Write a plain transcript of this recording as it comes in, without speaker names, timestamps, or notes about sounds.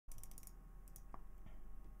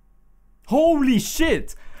Holy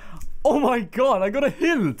shit! Oh my god, I got a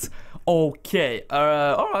hilt! Okay,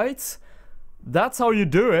 alright. That's how you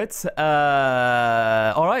do it.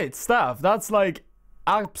 Alright, staff. That's like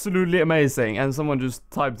absolutely amazing. And someone just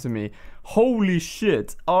typed to me, holy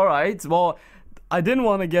shit. Alright, well, I didn't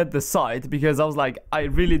want to get the sight because I was like, I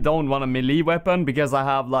really don't want a melee weapon because I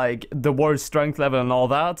have like the worst strength level and all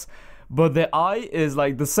that. But the eye is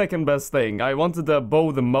like the second best thing. I wanted the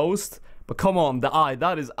bow the most. But come on, the eye,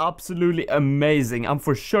 that is absolutely amazing. I'm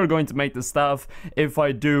for sure going to make the staff if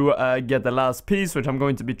I do get the last piece, which I'm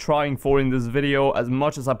going to be trying for in this video as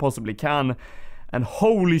much as I possibly can. And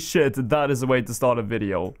holy shit, that is the way to start a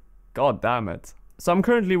video. God damn it. So I'm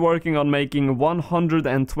currently working on making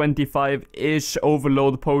 125-ish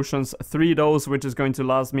overload potions, 3 dose, which is going to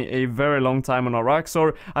last me a very long time on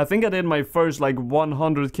Araxor. I think I did my first like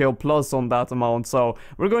 100 kill plus on that amount, so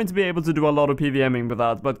we're going to be able to do a lot of PVMing with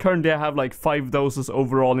that. But currently I have like 5 doses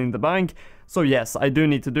overall in the bank. So yes, I do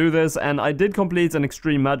need to do this, and I did complete an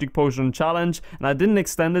extreme magic potion challenge, and I didn't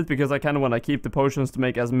extend it because I kind of want to keep the potions to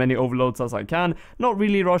make as many overloads as I can. Not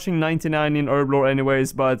really rushing 99 in Herblore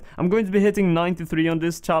anyways, but I'm going to be hitting 93 on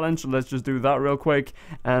this challenge, so let's just do that real quick.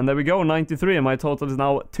 And there we go, 93, and my total is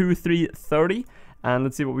now 2330. And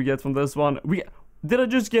let's see what we get from this one. Did I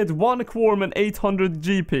just get 1 Quorum and 800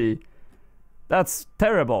 GP? That's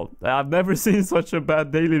terrible. I've never seen such a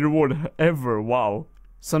bad daily reward ever, wow.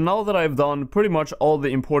 So now that I've done pretty much all the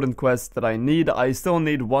important quests that I need, I still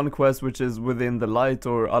need one quest which is within the light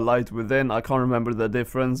or a light within. I can't remember the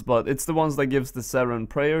difference, but it's the ones that gives the Seren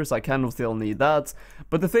prayers. I kind of still need that.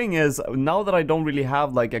 But the thing is, now that I don't really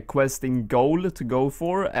have like a questing goal to go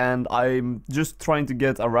for, and I'm just trying to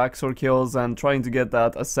get Araxor kills and trying to get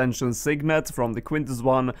that Ascension Signet from the Quintus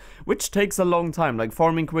one, which takes a long time. Like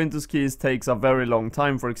farming Quintus keys takes a very long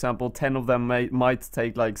time. For example, 10 of them might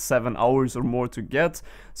take like 7 hours or more to get.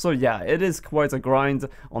 So yeah, it is quite a grind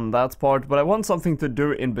on that part, but I want something to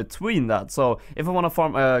do in between that. So if I want to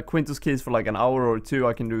farm Quintus keys for like an hour or two,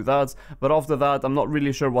 I can do that. But after that, I'm not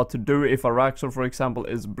really sure what to do if Araxor, for example,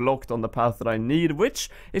 is blocked on the path that I need, which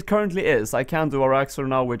it currently is. I can't do Araxor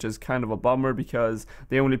now, which is kind of a bummer because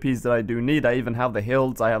the only piece that I do need, I even have the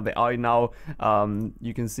hilt, I have the eye now.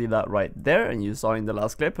 You can see that right there, and you saw in the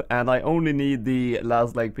last clip. And I only need the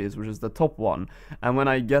last leg piece, which is the top one. And when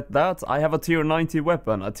I get that, I have a tier 90 weapon.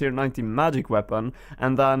 A tier 90 magic weapon,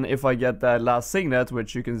 and then if I get the last signet,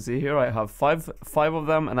 which you can see here, I have five of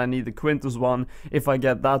them, and I need the Quintus one. If I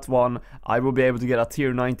get that one, I will be able to get a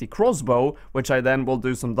tier 90 crossbow, which I then will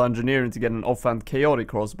do some dungeoneering to get an offhand chaotic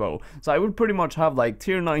crossbow. So I would pretty much have like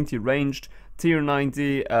tier 90 ranged, tier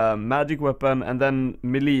 90 magic weapon, and then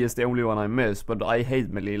melee is the only one I miss, but I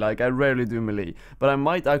hate melee. Like I rarely do melee, but I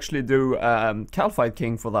might actually do Calphite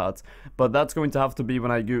King for that, but that's going to have to be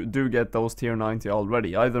when I do get those tier 90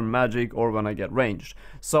 already, either magic or when I get ranged.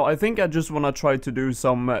 So I think I just want to try to do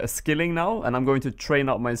some skilling now, and I'm going to train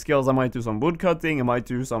up my skills. I might do some woodcutting, I might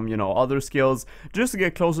do some, you know, other skills just to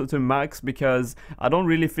get closer to max, because I don't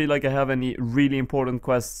really feel like I have any really important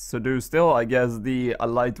quests to do still. I guess the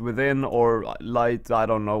light within, or light, I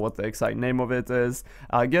don't know what the exact name of it is.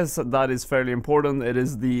 I guess that is fairly important. It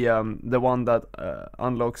is the one that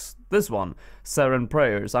unlocks this one, Seren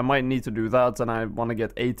prayers. I might need to do that, and I want to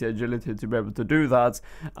get 80 agility to be able to do that.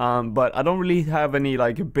 But I don't really have any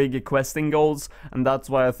like big questing goals, and that's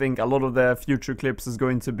why I think a lot of the future clips is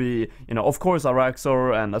going to be, you know, of course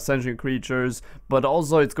Araxor and Ascension creatures, but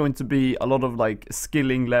also it's going to be a lot of like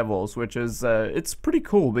skilling levels, which is it's pretty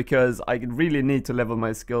cool because I really need to level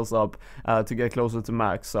my skills up to get closer to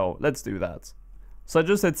max. So let's do that. So I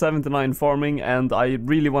just hit 79 farming, and I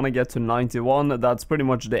really want to get to 91. That's pretty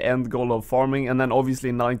much the end goal of farming, and then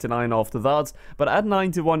obviously 99 after that. But at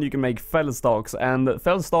 91 you can make Fellstocks, and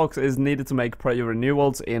Fellstocks is needed to make prayer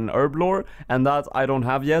renewals in Herblore, and that I don't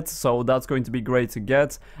have yet, so that's going to be great to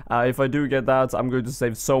get. If I do get that, I'm going to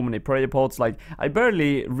save so many prayer pots. Like, I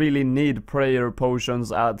barely really need prayer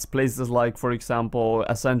potions at places like, for example,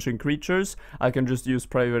 Ascension creatures. I can just use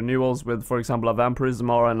prayer renewals with, for example, a Vampirism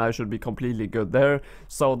aura, and I should be completely good there.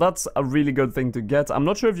 So that's a really good thing to get. I'm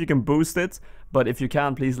not sure if you can boost it, but if you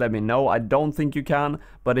can, please let me know. I don't think you can,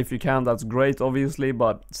 but if you can, that's great, obviously.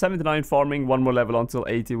 But 79 farming, one more level until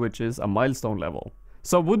 80, which is a milestone level.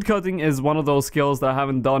 So woodcutting is one of those skills that I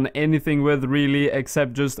haven't done anything with really,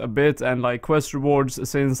 except just a bit and like quest rewards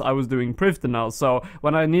since I was doing Prifddinas. So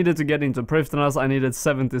when I needed to get into Prifddinas, I needed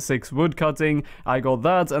 76 woodcutting. I got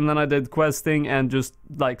that, and then I did questing and just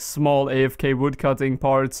like small AFK woodcutting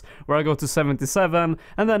parts where I got to 77,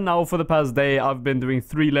 and then now for the past day I've been doing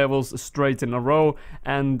 3 levels straight in a row,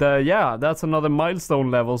 and yeah, that's another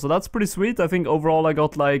milestone level, so that's pretty sweet. I think overall I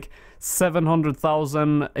got like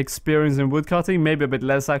 700,000 experience in woodcutting, maybe a bit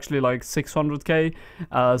less actually, like 600k,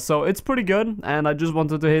 so it's pretty good, and I just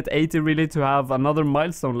wanted to hit 80 really to have another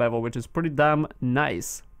milestone level, which is pretty damn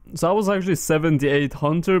nice. So I was actually 78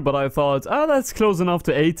 hunter, but I thought, that's close enough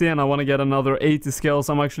to 80 and I want to get another 80 skills.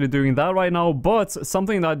 I'm actually doing that right now, but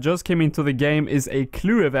something that just came into the game is a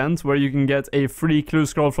clue event where you can get a free clue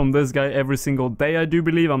scroll from this guy every single day, I do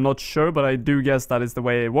believe. I'm not sure, but I do guess that is the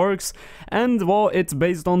way it works. And well, it's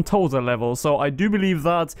based on total level, so I do believe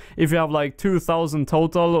that if you have like 2,000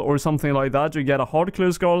 total or something like that, you get a hard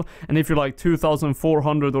clue scroll, and if you're like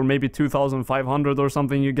 2,400 or maybe 2,500 or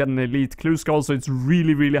something, you get an elite clue scroll. So it's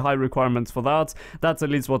really high requirements for that. That's at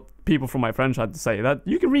least what people from my French had to say. That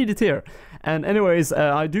you can read it here. And anyways,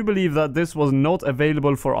 I do believe that this was not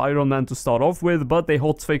available for Ironman to start off with, but they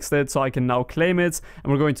hotfixed it, so I can now claim it.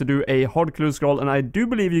 And we're going to do a hard clue scroll, and I do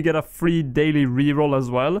believe you get a free daily reroll as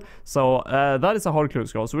well. So that is a hard clue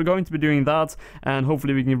scroll. So we're going to be doing that, and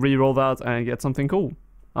hopefully we can reroll that and get something cool.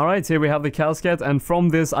 Alright, here we have the casket, and from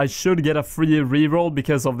this I should get a free reroll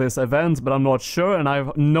because of this event, but I'm not sure, and I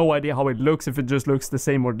have no idea how it looks, if it just looks the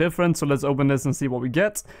same or different. So let's open this and see what we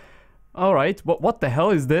get. Alright, what the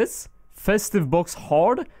hell is this? Festive box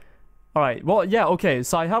hard? Alright, well, yeah, okay,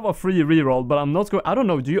 so I have a free reroll, but I'm not going... I don't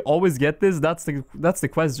know, do you always get this? That's the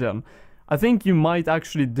question. I think you might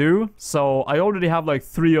actually do, so I already have like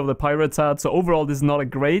 3 of the pirates hats, so overall this is not a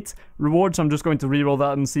great reward, so I'm just going to reroll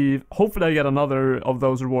that and see, hopefully I get another of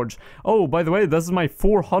those rewards. Oh, by the way, this is my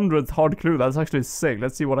 400th hard clue, that's actually sick.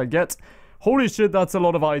 Let's see what I get. Holy shit, that's a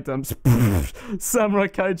lot of items. Samurai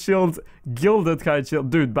kite shield, gilded kite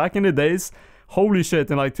shield. Dude, back in the days, holy shit,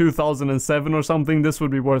 in like 2007 or something, this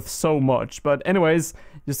would be worth so much. But anyways,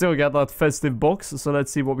 you still get that festive box, so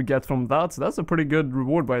let's see what we get from that. So that's a pretty good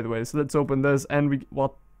reward, by the way. So let's open this, and we...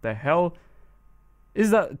 What the hell?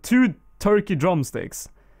 Is that 2 turkey drumsticks?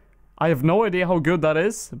 I have no idea how good that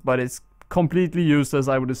is, but it's completely useless,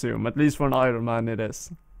 I would assume. At least for an Ironman it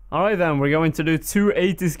is. Alright then, we're going to do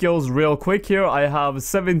 280 skills real quick here. I have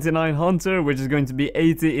 79 hunter, which is going to be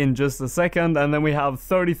 80 in just a second. And then we have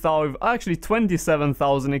 30,000, actually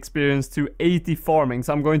 27,000 experience to 80 farming.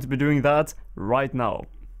 So I'm going to be doing that right now.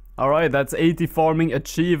 Alright, that's 80 farming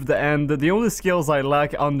achieved, and the only skills I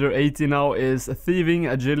lack under 80 now is thieving,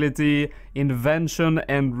 agility, invention,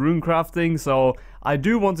 and rune crafting. So I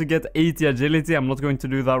do want to get 80 agility. I'm not going to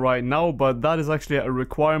do that right now, but that is actually a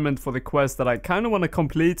requirement for the quest that I kind of want to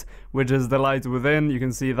complete, which is the light within. You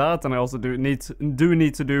can see that, and I also do need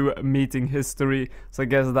to do meeting history. So I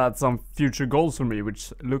guess that's some future goals for me,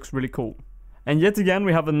 which looks really cool. And yet again,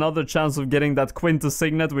 we have another chance of getting that Quintus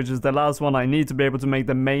Signet, which is the last one I need to be able to make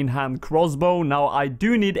the main hand crossbow. Now, I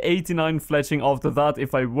do need 89 fletching after that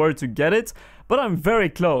if I were to get it, but I'm very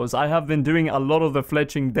close. I have been doing a lot of the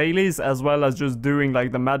fletching dailies, as well as just doing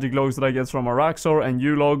like the magic logs that I get from Araxor and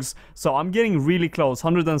U-logs. So I'm getting really close,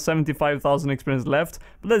 175,000 experience left.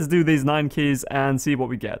 But let's do these 9 keys and see what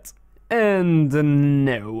we get. And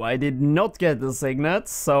no, I did not get the signet,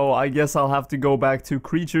 so I guess I'll have to go back to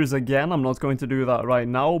creatures again. I'm not going to do that right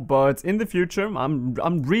now, but in the future, I'm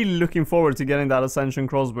really looking forward to getting that Ascension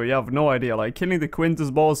crossbow. You have no idea, like, killing the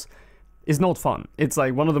Quintus boss is not fun. It's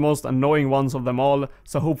like one of the most annoying ones of them all,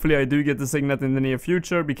 so hopefully I do get the signet in the near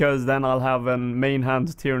future, because then I'll have a main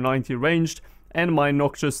hand tier 90 ranged, and my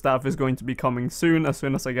Noxious staff is going to be coming soon, as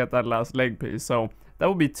soon as I get that last leg piece, so... that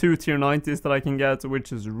would be 2 tier 90s that I can get,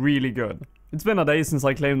 which is really good. It's been a day since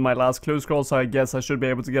I claimed my last clue scroll, so I guess I should be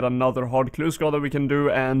able to get another hard clue scroll that we can do,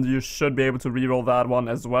 and you should be able to reroll that one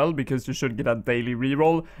as well, because you should get a daily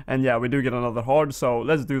reroll. And yeah, we do get another hard, so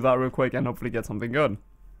let's do that real quick and hopefully get something good.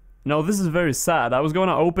 No, this is very sad. I was going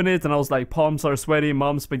to open it and I was like, palms are sweaty,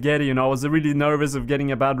 mom spaghetti, you know, I was really nervous of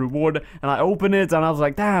getting a bad reward, and I opened it and I was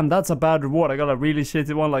like, damn, that's a bad reward. I got a really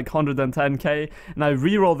shitty one, like 110k, and I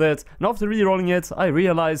rerolled it, and after rerolling it, I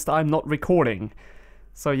realized I'm not recording.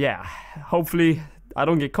 So yeah, hopefully I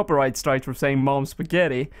don't get copyright strike for saying mom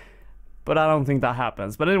spaghetti, but I don't think that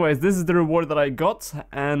happens. But anyways, this is the reward that I got,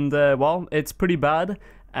 and well, it's pretty bad.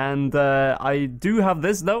 And I do have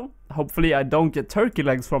this though. Hopefully I don't get turkey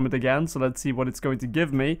legs from it again, so let's see what it's going to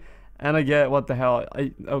give me. And I get, what the hell,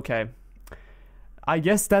 okay. I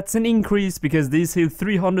guess that's an increase, because these heal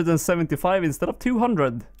 375 instead of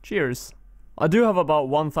 200. Cheers. I do have about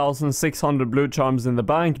 1,600 blue charms in the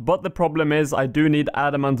bank, but the problem is I do need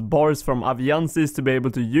adamant bars from Aviansis to be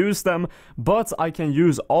able to use them, but I can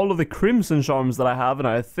use all of the crimson charms that I have, and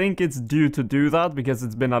I think it's due to do that because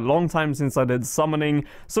it's been a long time since I did summoning,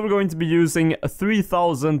 so we're going to be using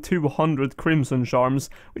 3,200 crimson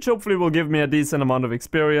charms, which hopefully will give me a decent amount of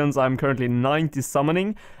experience. I'm currently 90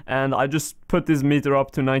 summoning, and I just put this meter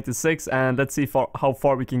up to 96, and let's see how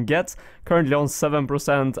far we can get. Currently on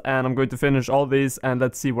 7%, and I'm going to finish all these, and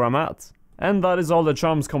let's see where I'm at. And that is all the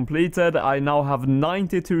charms completed. I now have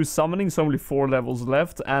 92 summoning, so only 4 levels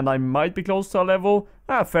left, and I might be close to a level.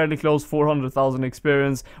 Fairly close, 400,000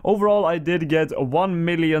 experience. Overall, I did get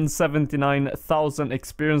 1,079,000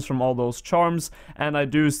 experience from all those charms, and I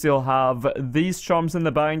do still have these charms in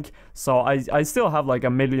the bank, so I still have like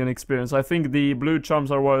 1,000,000 experience. I think the blue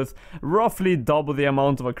charms are worth roughly double the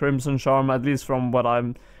amount of a crimson charm, at least from what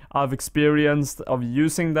I've experienced of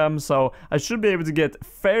using them, so I should be able to get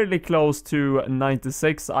fairly close to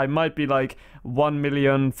 96. I might be like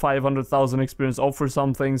 1,500,000 experience off or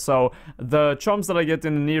something, so the charms that I get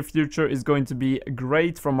in the near future is going to be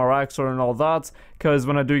great from Araxor and all that, because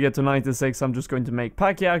when I do get to 96, I'm just going to make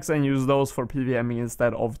Pachyaks and use those for PVMing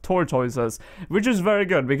instead of tortoises, which is very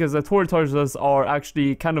good, because the tortoises are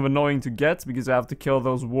actually kind of annoying to get, because you have to kill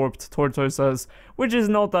those warped tortoises, which is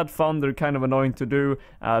not that fun. They're kind of annoying to do,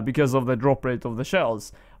 because of the drop rate of the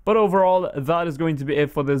shells. But overall, that is going to be it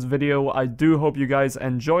for this video. I do hope you guys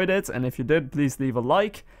enjoyed it, and if you did, please leave a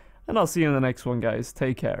like, and I'll see you in the next one, guys.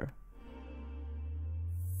 Take care.